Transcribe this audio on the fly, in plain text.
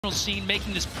Scene,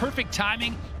 making this perfect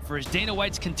timing for his Dana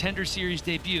White's Contender Series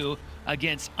debut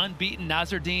against unbeaten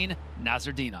NASRUDINOV.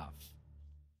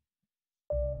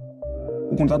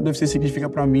 O contrato do UFC significa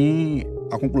para mim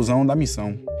a conclusão da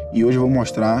missão. E hoje eu vou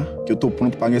mostrar que eu tô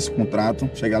pronto para ganhar esse contrato,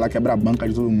 chegar lá, quebrar a banca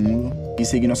de todo mundo e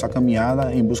seguir nossa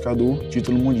caminhada em busca do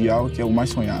título mundial, que é o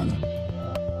mais sonhado.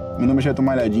 Meu nome é JAILTON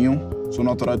Malhadinho, sou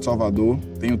natural de Salvador,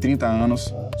 tenho 30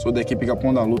 anos, sou da equipe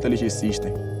Capão da Luta LG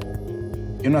System.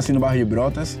 Eu nasci no bairro de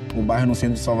Brotas, o bairro no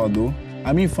centro de Salvador.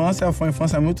 A minha infância foi uma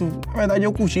infância muito... Na verdade,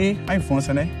 eu curti a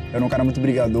infância, né? Eu era um cara muito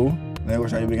brigador, né? Eu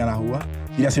gostava de brigar na rua.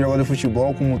 Queria ser jogador de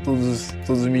futebol, como todos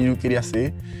os meninos queriam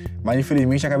ser. Mas,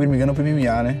 infelizmente, acabei me ligando pro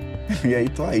MMA, né? E aí,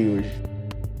 tô aí hoje.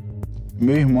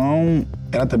 Meu irmão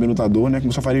era também lutador, né?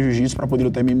 Começou a fazer jiu-jitsu para poder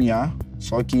lutar MMA.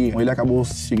 Só que ele acabou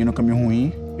seguindo um caminho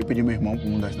ruim. Eu pedi meu irmão pro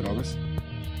mundo das drogas.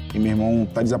 E meu irmão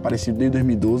tá desaparecido desde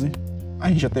 2012. A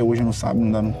gente até hoje não sabe,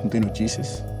 não tem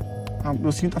notícias.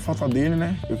 Eu sinto a falta dele,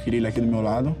 né? Eu queria ele aqui do meu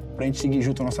lado, pra gente seguir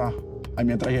junto a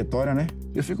minha trajetória, né?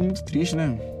 Eu fico muito triste,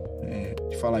 né?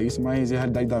 De falar isso, mas é a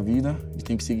realidade da vida, a gente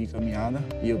tem que seguir caminhada.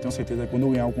 E eu tenho certeza que quando eu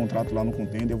ganhar o contrato lá no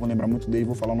Contender, eu vou lembrar muito dele e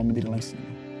vou falar o nome dele lá em cima.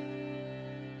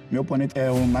 Meu oponente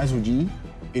é o NASRUDIN,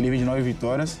 ele vem de 9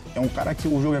 vitórias. É um cara que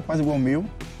o jogo é quase igual ao meu,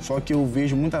 só que eu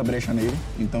vejo muita brecha nele.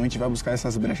 Então a gente vai buscar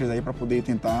essas brechas aí para poder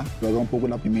tentar jogar um pouco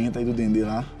da pimenta e do dendê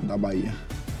lá da Bahia.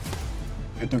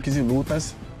 Eu tenho 15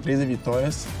 lutas, 13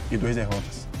 vitórias e 2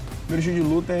 derrotas. Meu estilo de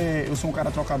luta eu sou um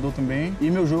cara trocador também e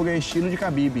meu jogo é estilo de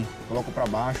Khabib. Coloco para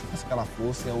baixo, faço aquela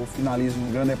força, ou finalizo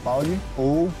no grande pound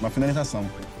ou uma finalização.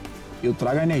 Eu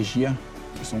trago a energia,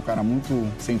 eu sou um cara muito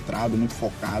centrado, muito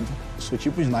focado. Eu sou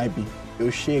tipo sniper.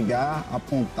 Eu chegar,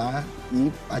 apontar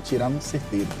e atirar no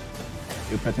certeiro.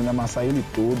 Eu pretendo amassar ele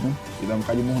todo e dar um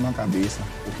bocado de murro na cabeça,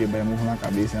 porque vai murro na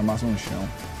cabeça e amassa no chão.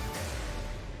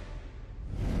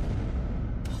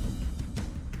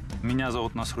 Меня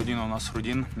зовут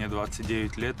Насрудин, мне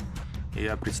 29 лет, и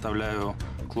я представляю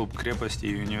клуб «Крепость»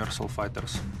 и Universal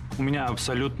Fighters. У меня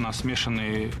абсолютно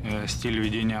смешанный стиль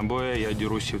ведения боя. Я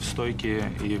дерусь и в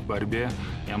стойке, и в борьбе.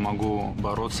 Я могу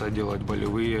бороться, делать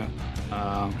болевые,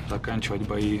 заканчивать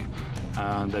бои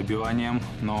добиванием,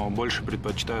 но больше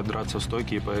предпочитаю драться в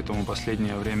стойке, и поэтому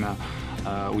последнее время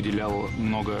уделял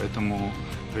много этому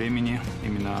времени,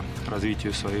 именно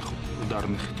развитию своих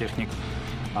ударных техник.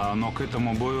 Но к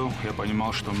этому бою я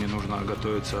понимал, что мне нужно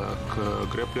готовиться к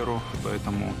грэпплеру,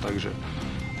 поэтому также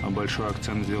большой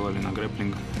акцент сделали на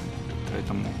грэпплинг,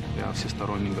 поэтому я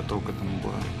всесторонне готов к этому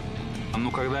бою.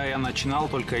 Ну, когда я начинал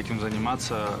только этим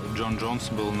заниматься, Джон Джонс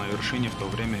был на вершине в то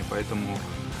время, и поэтому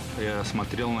я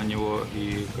смотрел на него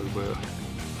и как бы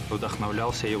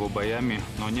вдохновлялся его боями,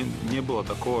 но не было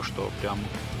такого, что прям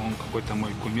он какой-то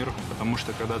мой кумир, потому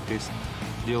что когда ты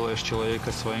делаешь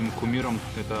человека своим кумиром,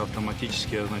 это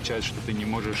автоматически означает, что ты не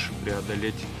можешь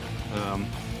преодолеть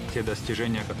те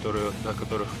достижения,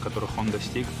 которых он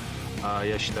достиг.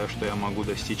 Я считаю, что я могу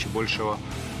достичь большего.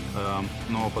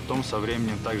 Но потом со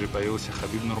временем также появился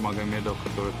Хабиб Нурмагомедов,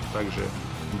 который также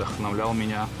вдохновлял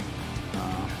меня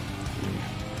и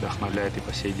вдохновляет и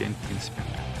по сей день, в принципе.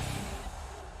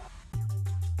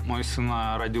 Мой сын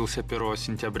родился 1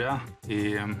 сентября,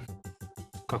 и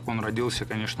как он родился,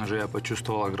 конечно же, я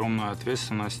почувствовал огромную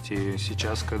ответственность. И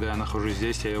сейчас, когда я нахожусь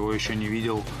здесь, я его еще не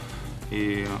видел.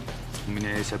 И у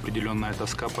меня есть определенная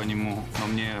тоска по нему. Но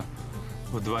мне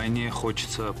вдвойне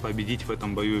хочется победить в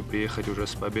этом бою и приехать уже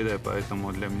с победой.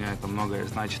 Поэтому для меня это многое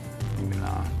значит,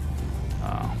 именно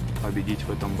победить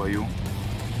в этом бою.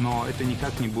 Но это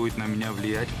никак не будет на меня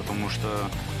влиять, потому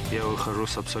что я выхожу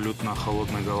с абсолютно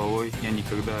холодной головой. Я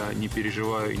никогда не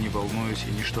переживаю и не волнуюсь,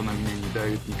 и ничто на меня не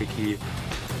давит, никакие,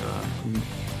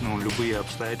 любые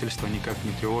обстоятельства никак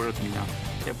не тревожат меня.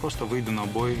 Я просто выйду на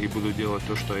бой и буду делать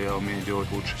то, что я умею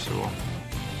делать лучше всего.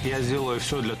 Я сделаю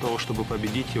все для того, чтобы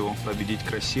победить его, победить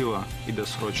красиво и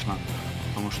досрочно,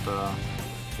 потому что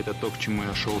это то, к чему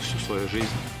я шел всю свою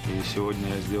жизнь, и сегодня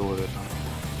я сделаю это.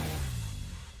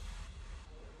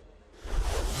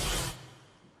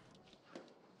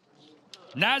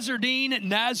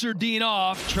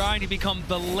 NASRUDINOV trying to become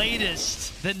the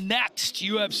next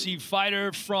UFC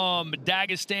fighter from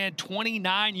Dagestan,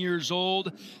 29 years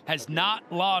old, has not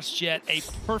lost yet, a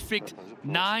perfect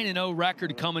 9-0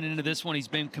 record coming into this one. He's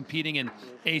been competing in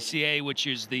ACA, which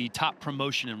is the top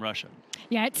promotion in Russia.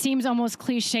 Yeah, it seems almost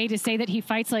cliche to say that he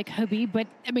fights like Khabib, but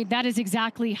I mean, that is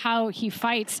exactly how he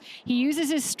fights. He uses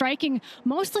his striking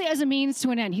mostly as a means to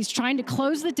an end. He's trying to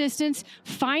close the distance,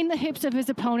 find the hips of his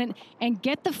opponent, and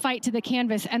get the fight to the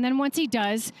canvas. And then once he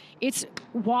does, it's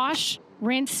wash,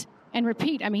 rinse, and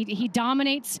repeat. I mean, he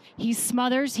dominates, he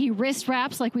smothers, he wrist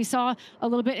wraps like we saw a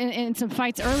little bit in some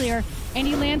fights earlier, and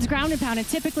he lands ground and pound. And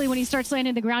typically when he starts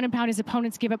landing the ground and pound, his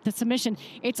opponents give up the submission.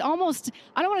 It's almost,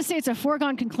 I don't want to say it's a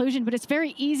foregone conclusion, but it's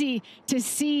very easy to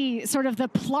see sort of the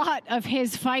plot of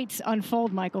his fights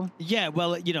unfold, Michael. Yeah,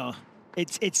 well, you know,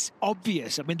 it's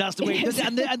obvious. I mean, that's the way he does it.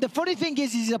 And the funny thing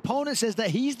is his opponent says that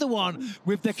he's the one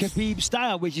with the Khabib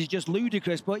style, which is just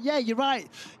ludicrous. But yeah, you're right.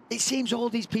 It seems all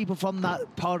these people from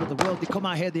that part of the world, they come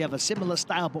out here, they have a similar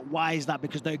style. But why is that?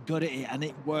 Because they're good at it and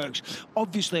it works.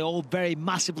 Obviously, all very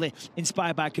massively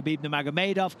inspired by Khabib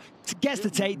Nurmagomedov. Gets the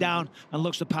takedown and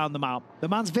looks to pound them out. The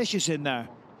man's vicious in there.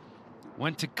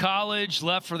 Went to college,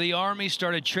 left for the Army,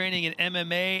 started training in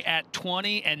MMA at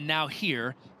 20, and now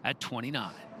here at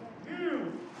 29.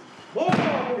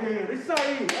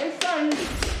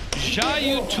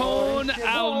 JAILTON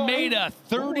Almeida,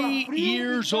 30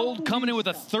 years old, coming in with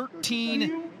a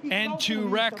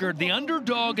 13-2 record. The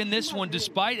underdog in this one,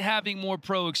 despite having more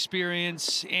pro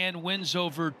experience, and wins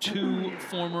over 2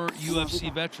 former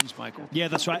UFC veterans, Michael. Yeah,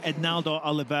 that's right. Ednaldo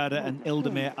Oliveira and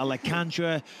Ildemir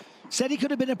Alcantara. Said he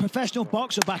could have been a professional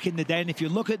boxer back in the day, and if you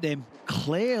look at him,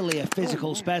 clearly a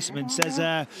physical specimen. Says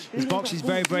his boxing is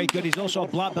very, very good. He's also a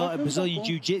black belt in Brazilian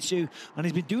Jiu-Jitsu, and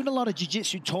he's been doing a lot of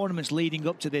Jiu-Jitsu tournaments leading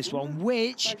up to this one,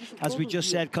 which, as we just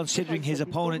said, considering his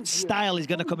opponent's style, is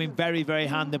going to come in very, very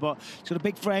handy. But he's got a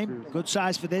big frame, good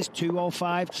size for this,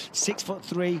 205,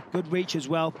 6'3", good reach as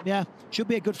well. Yeah, should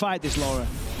be a good fight, this, Laura.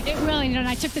 It will, and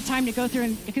I took the time to go through,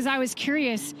 and because I was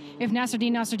curious if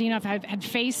Nasrudinov had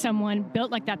faced someone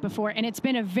built like that before. And it's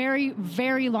been a very,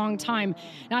 very long time.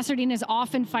 Nasrudin is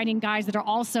often fighting guys that are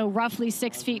also roughly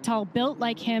 6 feet tall, built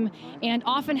like him, and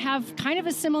often have kind of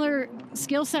a similar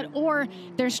skill set, or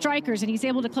they're strikers, and he's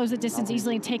able to close the distance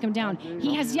easily and take them down.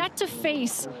 He has yet to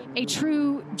face a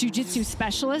true jiu-jitsu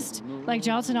specialist like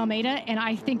JAILTON Almeida, and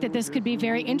I think that this could be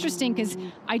very interesting because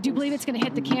I do believe it's going to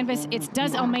hit the canvas.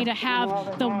 Does Almeida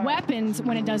have the weapons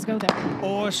when it does go there?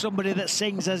 Or somebody that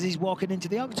sings as he's walking into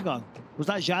the octagon. Was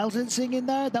that JAILTON singing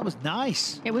there? That was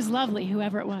nice. It was lovely,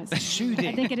 whoever it was. Soothing.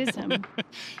 I think it is him.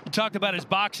 You talked about his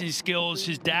boxing skills.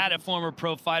 His dad, a former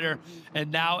pro fighter,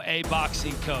 and now a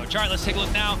boxing coach. All right, let's take a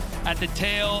look now at the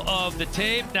tail of the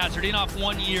tape. Nasrudinov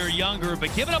 1 year younger,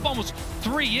 but giving up almost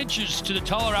 3 inches to the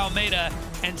taller Almeida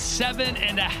and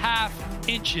 7.5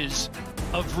 inches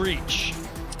of reach.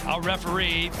 Our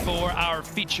referee for our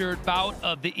featured bout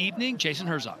of the evening, Jason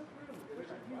Herzog.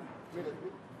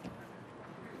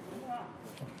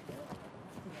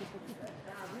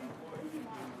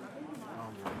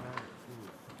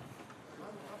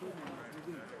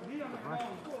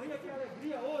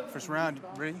 First round,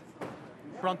 ready?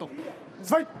 Pronto.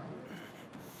 Fight!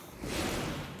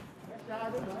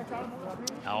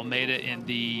 Almeida in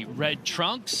the red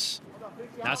trunks.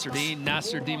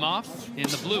 Nasrudinov in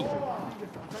the blue.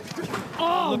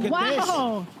 Oh, look at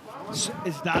wow. this.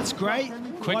 That's great.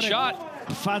 Quick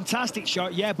shot. Fantastic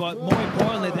shot, yeah, but more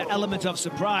importantly, the element of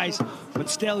surprise. But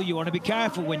still, you want to be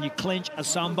careful when you clinch a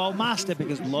Sambo master,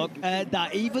 because look at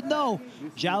that. Even though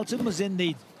JAILTON was in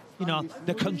the, you know,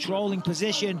 the controlling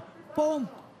position, boom,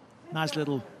 nice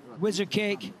little wizard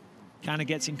kick, kind of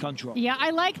gets in control. Yeah,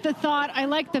 I like the thought. I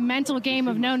like the mental game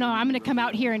of, no, I'm going to come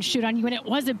out here and shoot on you. And it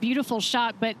was a beautiful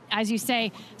shot, but as you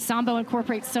say, Sambo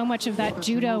incorporates so much of that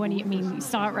judo, and you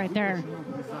saw it right there.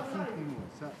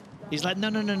 He's like,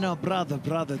 no, brother,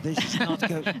 this is not,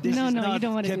 this is not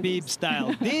Khabib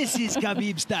style. This is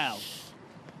Khabib style.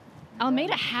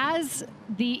 Almeida has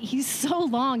he's so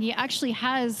long, he actually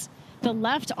has the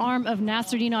left arm of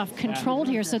Nasrudinov controlled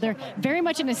here, so they're very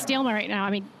much in a stalemate right now. I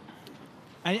mean,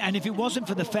 and if it wasn't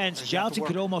for the fence, JAILTON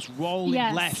could almost roll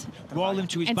him left, roll him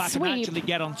to his back and actually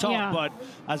get on top. Yeah. But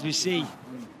as we see,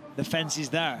 the fence is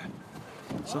there.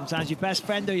 Sometimes your best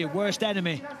friend or your worst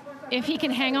enemy. If he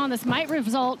can hang on, this might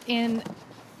result in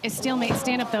a stalemate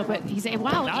stand-up, though. But he's able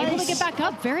to get back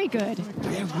up. Very good.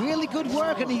 Yeah, really good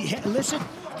work. And listen,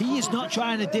 he is not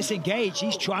trying to disengage.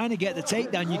 He's trying to get the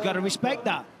takedown. You've got to respect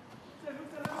that.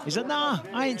 He's like, nah,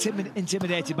 I ain't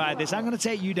intimidated by this. I'm going to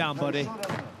take you down, buddy.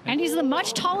 And he's a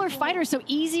much taller fighter, so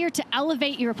easier to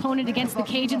elevate your opponent against the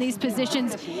cage in these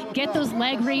positions. Get those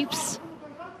leg reaps.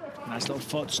 Nice little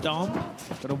foot stomp.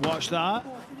 Got to watch that.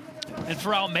 And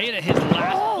for Almeida, his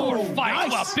last 4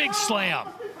 fights, nice. A big slam.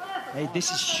 Hey,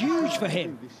 this is huge for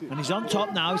him. And he's on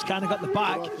top now. He's kind of got the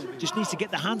back. Just needs to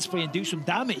get the hands free and do some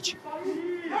damage.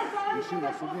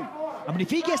 I mean, if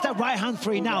he gets that right hand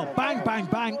free now, bang, bang,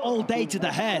 bang, all day to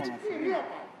the head.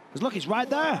 Because look, he's right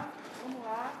there.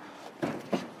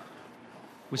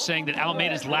 was saying that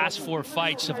Almeida's last 4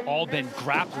 fights have all been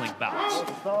grappling bouts.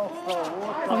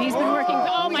 Oh, he's been working.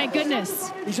 Oh, my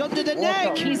goodness. He's under the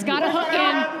neck. He's got a hook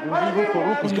in.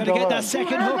 He's got to get that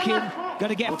second hook in. Got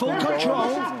to get full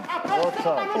control.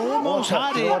 Almost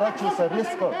had it.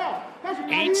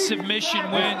 8 submission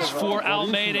wins for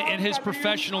Almeida in his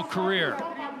professional career.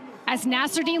 As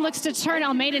Nasruddin looks to turn,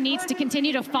 Almeida needs to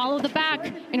continue to follow the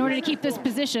back in order to keep this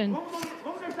position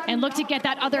and look to get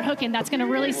that other hook in. That's going to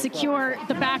really secure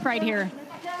the back right here.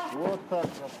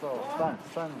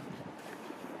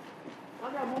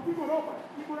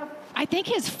 I think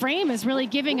his frame is really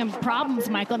giving him problems,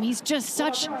 Michael. I mean, he's just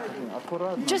such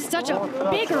a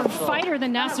bigger fighter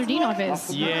than Nasrudinov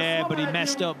is. Yeah, but he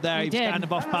messed up there. He was kind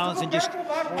of off balance and just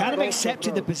kind of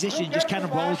accepted the position, just kind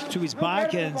of rolled to his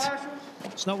back, and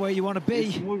it's not where you want to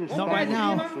be. Not right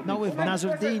now. Not with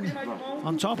Nasruddin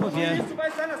on top of you.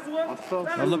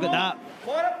 Oh, look at that.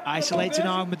 Isolating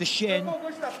arm with the shin.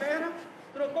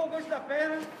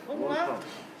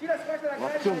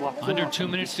 Under 2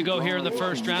 minutes to go here in the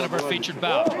first round of our featured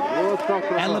bout.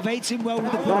 Elevates him well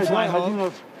with the butterfly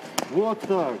hook.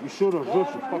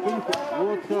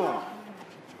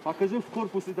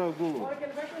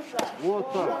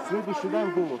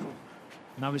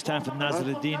 Now it's time for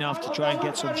Nasrudinov to try and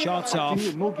get some shots off.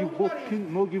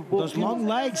 Those long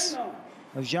legs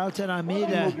of JAILTON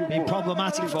Almeida being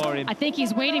problematic for him. I think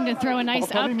he's waiting to throw a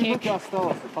nice up kick.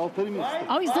 Oh,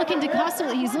 he's looking to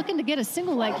get a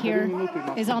single leg here.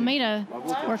 Is Almeida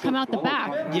or come out the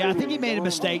back? Yeah, I think he made a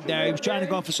mistake there. He was trying to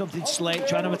go for something slick,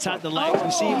 trying to attack the legs.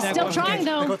 We see him there. Still trying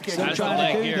though. Still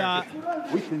trying to do that.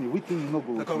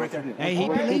 Hey, he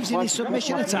believes in his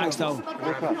submission attacks though.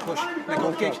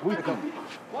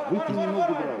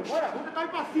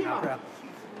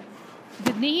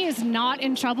 The knee is not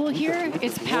in trouble here.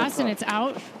 It's passed and it's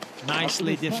out.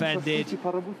 Nicely defended. Look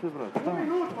at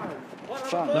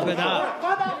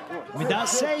that. I mean, that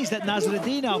says that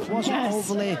Nasrudinov wasn't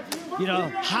overly,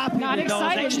 happy with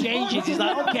those exchanges. He's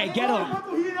like, okay, get up.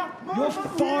 You're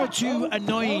far too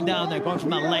annoying down there, going for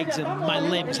my legs and my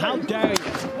limbs. How dare you?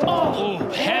 Oh,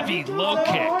 heavy low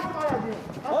kick.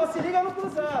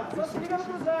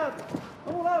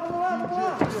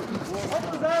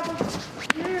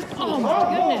 Oh my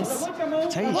goodness. I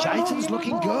tell you, JAILTON's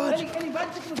looking good.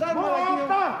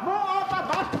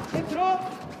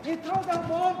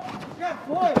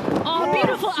 Oh,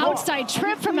 beautiful outside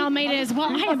trip from Almeida as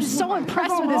well. I am so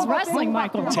impressed with his wrestling,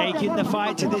 Michael. Taking the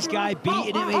fight to this guy,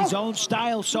 beating him in his own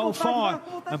style so far,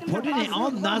 and putting it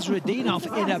on Nasrudinov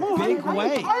in a big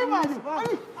way.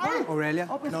 Aurelia,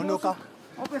 no.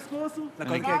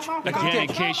 Again, in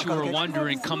case you were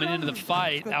wondering, coming into the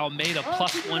fight, Almeida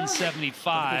plus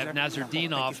 175,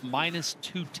 Nasrudinov minus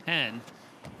 210.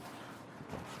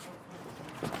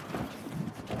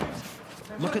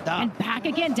 Look at that. And back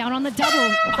again, down on the double.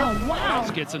 Oh, wow.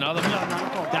 This gets another one.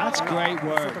 That's great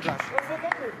work.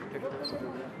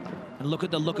 And look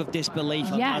at the look of disbelief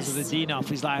on Nasrudinov.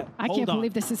 He's like, I can't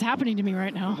believe this is happening to me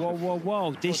right now. Whoa, whoa,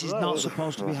 whoa. This is not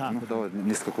supposed to be happening.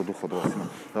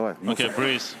 Okay,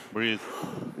 breathe.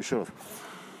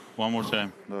 One more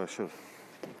time.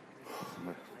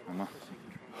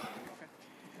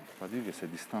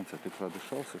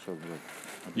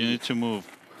 You need to move.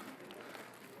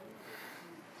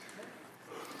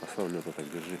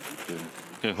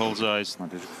 Okay, hold the eyes.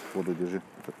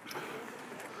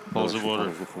 Hold the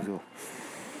water.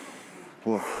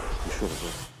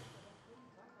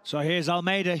 So here's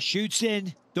Almeida, shoots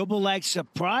in, double leg,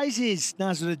 surprises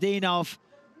Nasrudinov.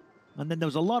 And then there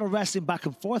was a lot of wrestling back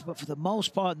and forth, but for the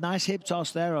most part, nice hip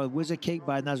toss there, a whizzer kick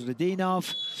by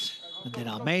Nasrudinov. And then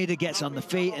Almeida gets on the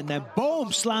feet, and then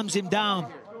boom, slams him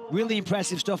down. Really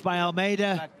impressive stuff by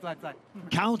Almeida.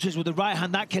 Counters with the right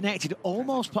hand, that connected,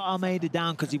 almost put Almeida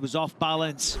down because he was off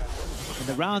balance. And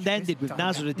the round ended with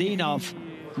Nasrudinov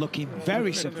looking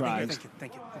very surprised.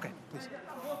 Thank you. Okay, please.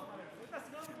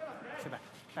 Sit back.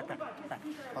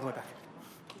 All the way back.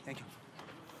 Thank you.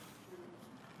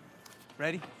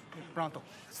 Ready? Pronto.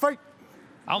 Let's fight.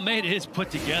 Almeida is put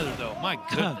together, though. My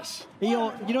goodness.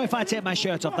 You know, if I take my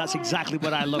shirt off, that's exactly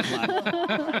what I look like.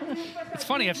 It's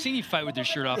funny, I've seen you fight with your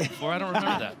shirt off before. I don't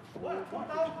remember that.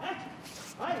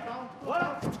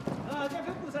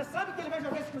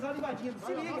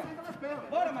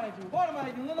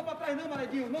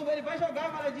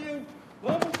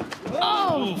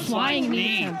 Oh, flying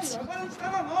knee.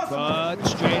 But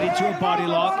straight into a body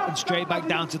lock and straight back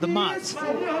down to the mat.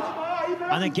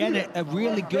 And again, a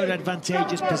really good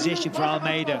advantageous position for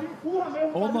Almeida.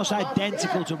 Almost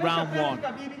identical to round one.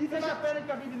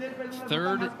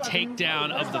 Third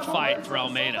takedown of the fight for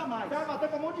Almeida.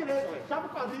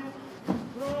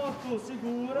 Pronto,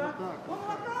 segura. Vamos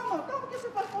lá, calma, calma que você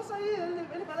faz força aí. Ele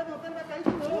vai levantar, ele vai cair de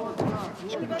novo.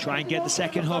 He's going to try and get the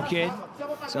second hook in.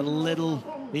 It's a little,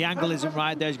 the angle isn't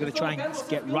right there. He's going to try and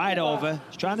get right over.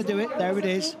 He's trying to do it. There it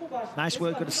is. Nice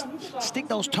work. Going to stick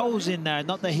those toes in there,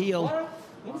 not the heel.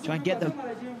 Try and get the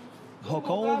hook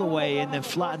all the way and then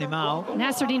flatten him out.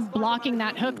 NASRUDIN blocking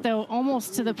that hook, though,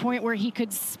 almost to the point where he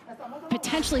could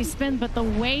potentially spin, but the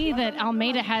way that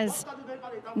Almeida has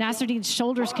NASRUDIN's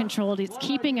shoulders controlled, it's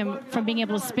keeping him from being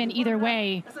able to spin either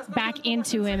way back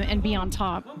into him and be on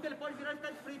top.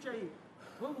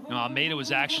 Now, Almeida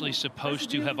was actually supposed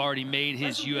to have already made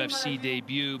his UFC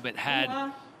debut, but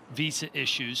had visa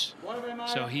issues,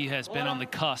 so he has been on the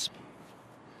cusp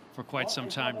for quite some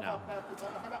time now.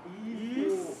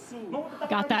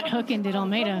 Got that hook in, did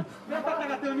Almeida.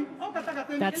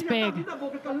 That's big.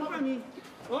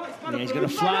 Yeah, he's going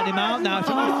to flatten him out now. If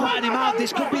he can flatten him out,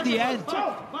 this could be the end.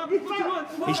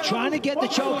 He's trying to get the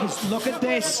choke. Look at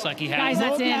this. Looks like he has. Guys,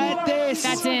 that's Look in. at this.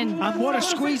 That's in. And what a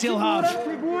squeeze he'll have.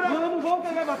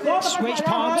 Switch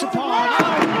palm to palm.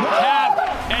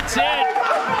 That's it.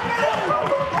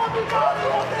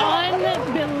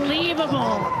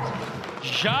 Unbelievable.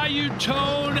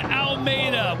 JAILTON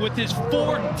Almeida with his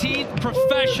 14th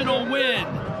professional win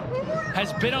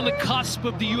has been on the cusp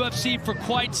of the UFC for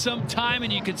quite some time,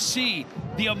 and you can see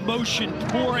the emotion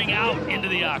pouring out into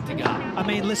the octagon. I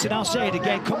mean, listen, I'll say it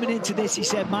again. Coming into this, he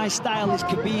said, my style is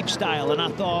Khabib style. And I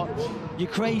thought, you're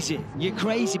crazy,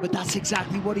 but that's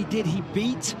exactly what he did. He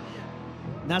beat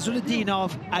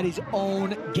NASRUDINOV at his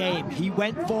own game. He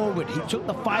went forward. He took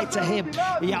the fight to him.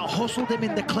 He out-hustled him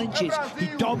in the clinches. He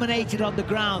dominated on the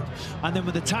ground. And then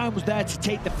when the time was there to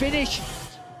take the finish,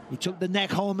 he took the neck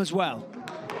home as well.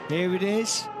 Here it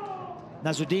is.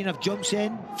 NASRUDINOV jumps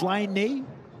in, flying knee.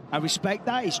 I respect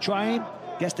that. He's trying.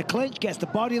 Gets the clinch, gets the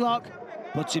body lock,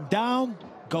 puts him down,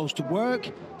 goes to work.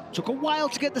 Took a while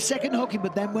to get the second hook in,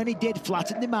 but then when he did,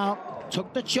 flattened him out,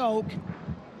 took the choke.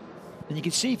 And you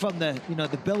can see from the,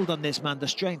 the build on this man, the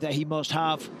strength that he must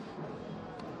have.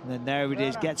 And then there it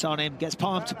is, gets on him, gets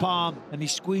palm to palm, and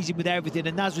he's squeezing with everything.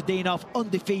 And NASRUDINOV,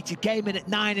 undefeated, came in at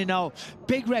 9-0.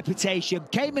 Big reputation,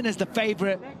 came in as the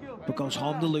favorite, but goes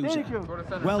home the loser.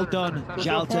 Well done,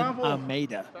 JAILTON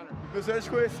Almeida.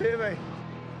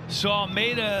 So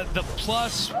Almeida, the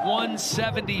plus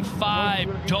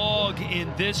 175 dog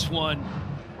in this one.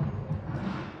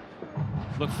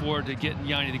 Look forward to getting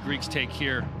Yanni the Greek's take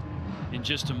here in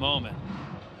just a moment.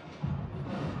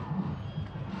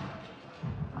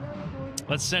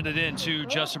 Let's send it in to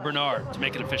Justin Bernard to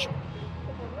make it official.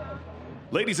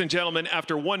 Ladies and gentlemen,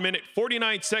 after 1 minute,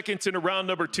 49 seconds into round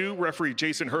number 2, referee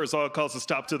Jason Herzog calls a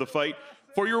stop to the fight.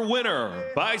 For your winner,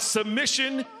 by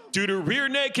submission due to rear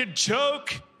naked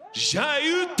choke,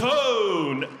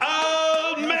 JAILTON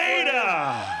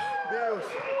Almeida.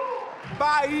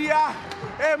 Bahia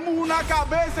é murro na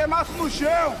cabeça, é maço no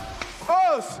chão.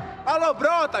 Os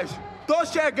alobrotas, tô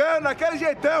chegando, aquele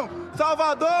jeitão.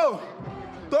 Salvador,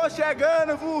 tô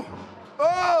chegando,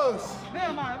 os.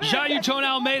 JAILTON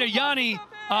Almeida, Yanni,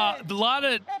 a lot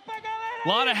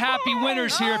of happy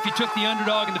winners here if you took the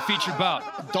underdog in the featured bout.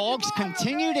 Dogs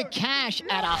continue to cash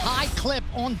at a high clip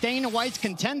on Dana White's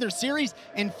Contender Series.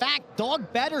 In fact,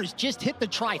 dog bettors just hit the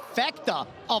trifecta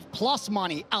of plus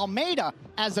money. Almeida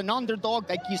as an underdog,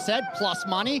 like you said, plus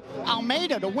money.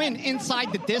 Almeida to win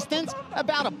inside the distance,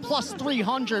 about a plus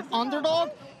 300 underdog.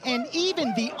 And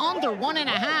even the under 1.5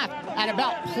 at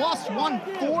about plus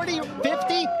 140,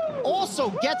 50 also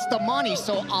gets the money.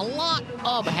 So a lot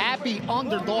of happy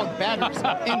underdog bettors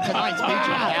in tonight's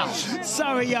feature bout.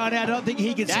 Sorry, Yanni, I don't think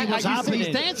he can see what's happening.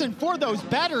 He's dancing for those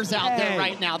bettors out there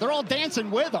right now. They're all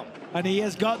dancing with him. And he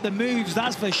has got the moves,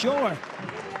 that's for sure.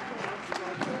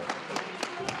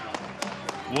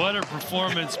 What a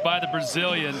performance by the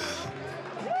Brazilian.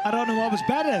 I don't know what was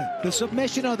better, the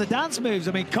submission or the dance moves.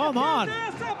 I mean, come on.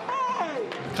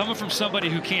 Coming from somebody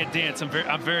who can't dance, I'm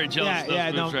very jealous of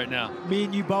those moves right now. Me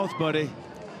and you both, buddy.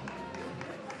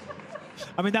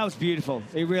 I mean, that was beautiful.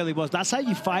 It really was. That's how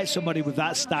you fight somebody with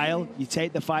that style. You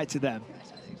take the fight to them.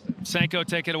 Sanko,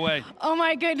 take it away. Oh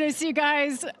my goodness, you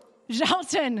guys.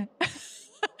 JAILTON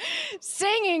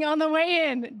singing on the way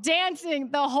in,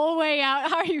 dancing the whole way out.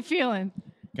 How are you feeling?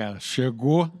 Cara,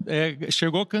 chegou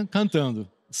cantando,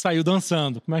 saiu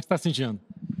dançando. Como é que está sentindo?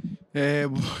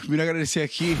 Primeiro agradecer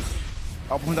aqui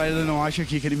a oportunidade da não acho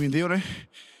aqui que ele me deu, né?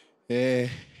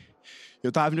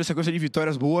 Eu tava vindo uma sequência de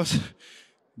vitórias boas,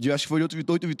 acho que foi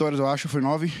de 8 vitórias, eu acho, foi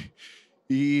 9.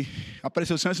 E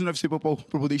apareceu chance no UFC para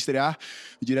poder estrear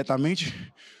diretamente.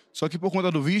 Só que por conta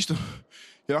do visto,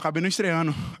 eu acabei não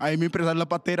estreando. Aí meu empresário da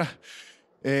Patera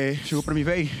chegou pra mim,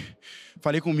 velho,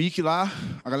 falei com o Mick lá,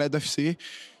 a galera do UFC,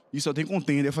 e só tem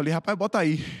contender. Eu falei, rapaz, bota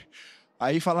aí.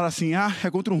 Aí falaram assim,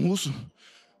 é contra um russo.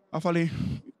 Aí eu falei,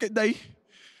 que daí?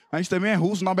 A gente também é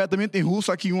russo, na Almeida também tem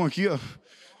russo, aqui um aqui, ó.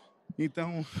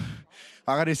 Então,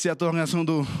 agradecer a toda a organização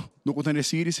do Contender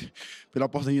Series pela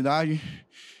oportunidade.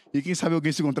 E quem sabe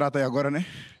alguém se contrata aí agora, né?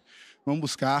 Vamos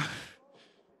buscar.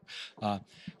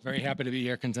 Very happy to be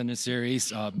here, Contender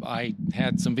Series. I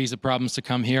had some visa problems to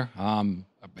come here. I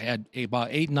had about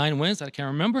 8, 9 wins, I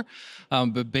can't remember.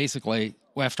 But basically,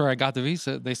 after I got the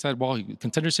visa, they said, well,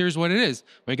 Contender Series is what it is.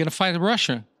 We're going to fight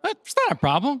Russia. It's not a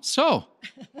problem, so.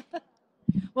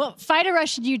 Well, fight a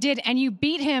Russian you did, and you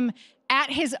beat him at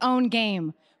his own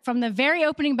game. From the very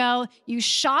opening bell, you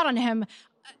shot on him.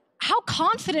 How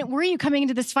confident were you coming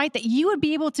into this fight that you would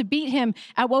be able to beat him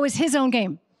at what was his own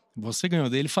game? Você ganhou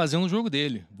dele fazendo o jogo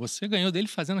dele. Você ganhou dele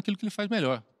fazendo aquilo que ele faz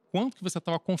melhor. Quanto que você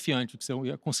estava confiante que você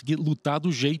ia conseguir lutar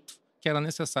do jeito que era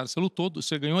necessário? Você lutou,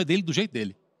 você ganhou dele do jeito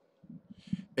dele.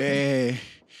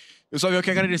 Eu só venho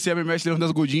aqui agradecer a meu mestre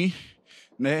Leandro Godin,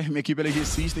 né? Minha equipe é LG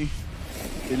System.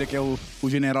 Ele que é o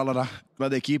general lá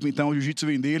da equipe, então o jiu-jitsu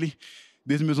vem dele.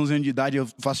 Desde meus 11 anos de idade eu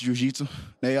faço jiu-jitsu,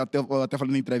 né? Eu até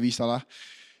falei na entrevista lá.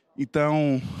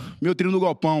 Então, meu treino no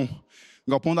Galpão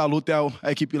da Luta é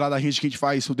a equipe lá da gente que a gente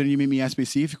faz o treino de MMA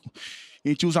específico. A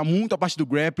gente usa muito a parte do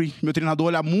grappling. Meu treinador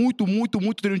olha muito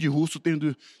treino de russo,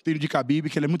 treino de Khabib,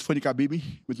 que ele é muito fã de Khabib.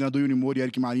 Meu treinador Yuri Mori e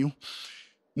Eric Marinho.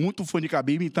 Muito fã de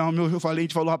Khabib. Então, a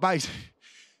gente falou, rapaz...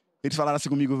 Eles falaram assim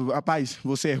comigo, rapaz,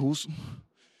 você é russo.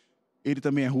 Ele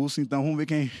também é russo, então vamos ver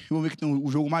quem tem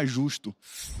o jogo mais justo.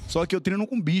 Só que eu treino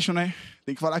com bicho, né?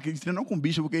 Tem que falar que eles treinam com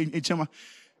bicho, porque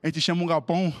a gente chama um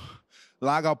galpão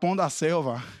lá, galpão da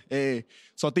selva.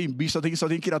 Só tem bicho, só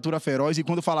tem criatura feroz. E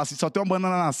quando fala assim, só tem uma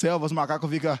banana na selva, os macacos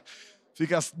ficam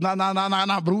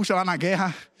na bruxa, lá na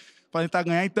guerra, pra tentar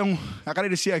ganhar. Então,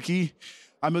 agradecer aqui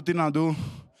a meu treinador,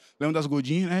 Leandro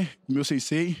Godin, né? Meu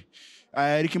sensei. A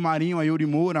Eric Marinho, a Yuri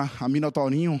Moura, a Mina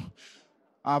Taurinho.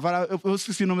 Eu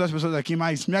esqueci o nome das pessoas aqui,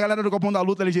 mas minha galera do Galpão da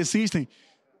Luta, LG System,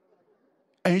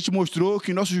 a gente mostrou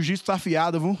que nosso jiu-jitsu tá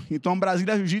afiado, viu? Então,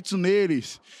 Brasília jiu-jitsu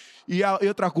neles. E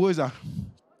outra coisa,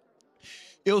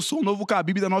 eu sou o novo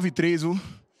Khabib da 93, viu?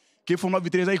 Quem for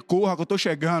 93 aí, corra, que eu tô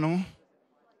chegando, viu?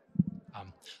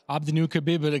 I'm the new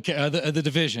Khabib of the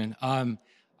division.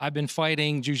 I've been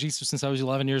fighting jiu-jitsu since I was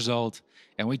 11 years old,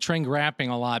 and we train grappling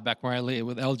a lot back where I live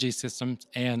with LG Systems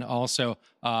and also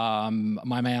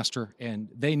my master. And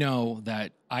they know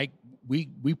that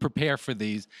we prepare for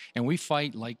these, and we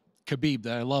fight like Khabib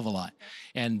that I love a lot.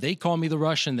 And they call me the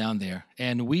Russian down there.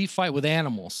 And we fight with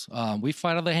animals. We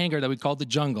fight on the hangar that we call the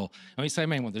jungle. And we say,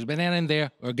 man, when there's a banana in there,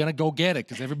 we're going to go get it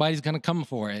because everybody's going to come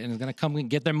for it and is going to come and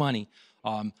get their money.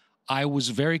 I was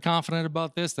very confident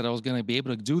about this, that I was going to be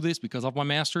able to do this because of my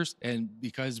masters and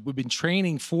because we've been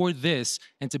training for this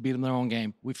and to beat them in their own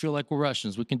game. We feel like we're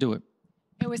Russians. We can do it.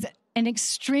 It was an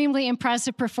extremely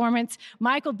impressive performance.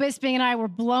 Michael Bisping and I were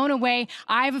blown away.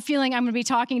 I have a feeling I'm going to be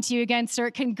talking to you again,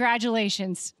 sir.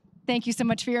 Congratulations. Thank you so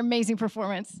much for your amazing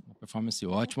performance. Uma performance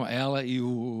ótima. Ela e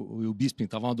o Bisping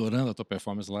estavam adorando a tua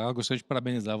performance lá. Eu gostaria de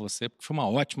parabenizar você, porque foi uma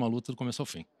ótima luta do começo ao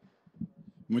fim.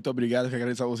 Muito obrigado, quero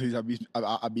agradecer a vocês, a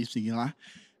Bisping lá,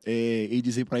 e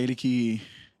dizer para ele que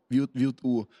viu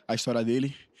a história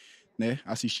dele, né?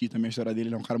 Assisti também a história dele,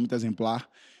 ele é um cara muito exemplar.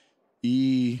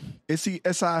 E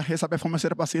essa performance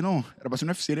era para ser no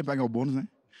UFC, né? Para ganhar o bônus, né?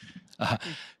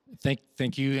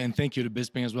 Thank you, and thank you to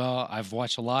Bisping as well. I've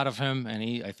watched a lot of him, and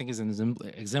I think he's an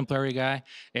exemplary guy.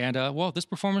 And well, this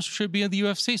performance should be in the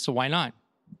UFC, so why not?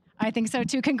 I think so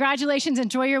too. Congratulations,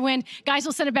 enjoy your win, guys.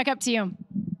 We'll send it back up to you.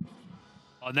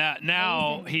 On that,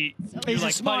 now he's a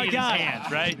like smart guy, his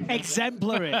hands, right?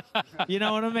 Exemplary. You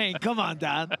know what I mean? Come on,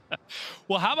 Dan.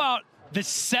 Well, how about the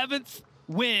 7th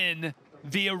win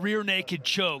via rear naked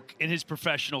choke in his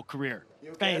professional career?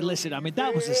 Hey, listen, I mean,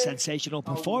 that was a sensational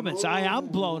performance. I am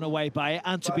blown away by it.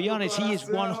 And to be honest, he is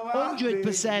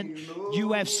 100%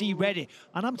 UFC ready.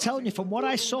 And I'm telling you, from what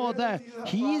I saw there,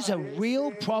 he is a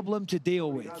real problem to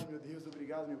deal with.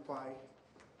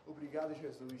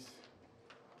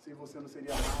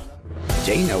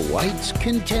 Dana White's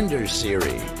Contender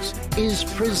Series is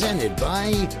presented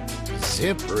by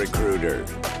ZipRecruiter.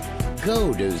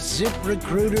 Go to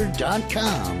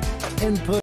ZipRecruiter.com and put